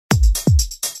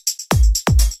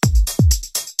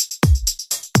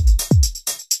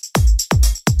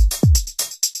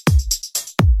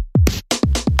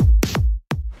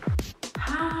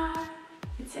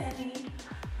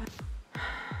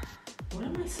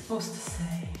supposed to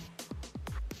say?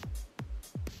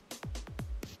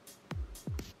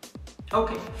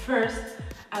 Okay, first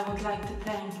I would like to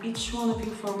thank each one of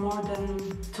you for more than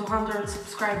 200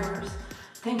 subscribers.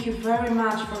 Thank you very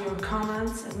much for your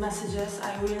comments and messages,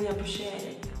 I really appreciate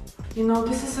it. You know,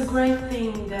 this is a great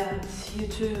thing that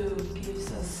YouTube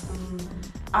gives us an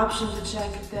option to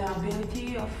check the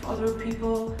ability of other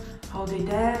people, how they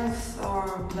dance or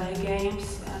play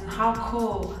games, and how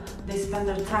cool they spend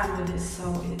their time with this, so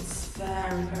it's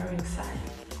very, very exciting.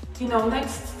 You know,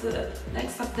 next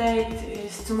update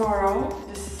is tomorrow.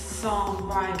 This is a song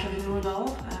by Kevin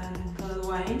Rudolph and Lil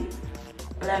Wayne,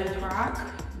 Let It Rock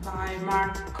by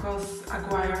Marcos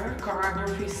Aguirre,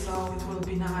 choreography, so it will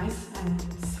be nice and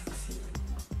sexy,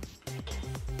 I guess.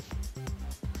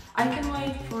 I can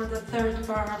wait for the third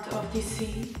part of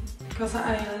DC because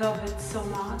I love it so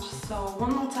much. So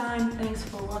one more time, thanks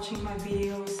for watching my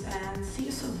videos and see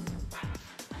you soon.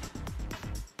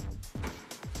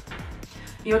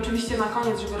 I oczywiście na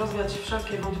koniec, żeby rozwiać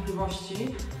wszelkie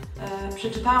wątpliwości,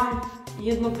 przeczytałam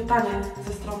jedno pytanie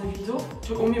ze strony widzów,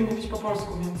 czy umiem mówić po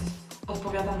polsku, więc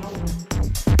odpowiadam, że umiem.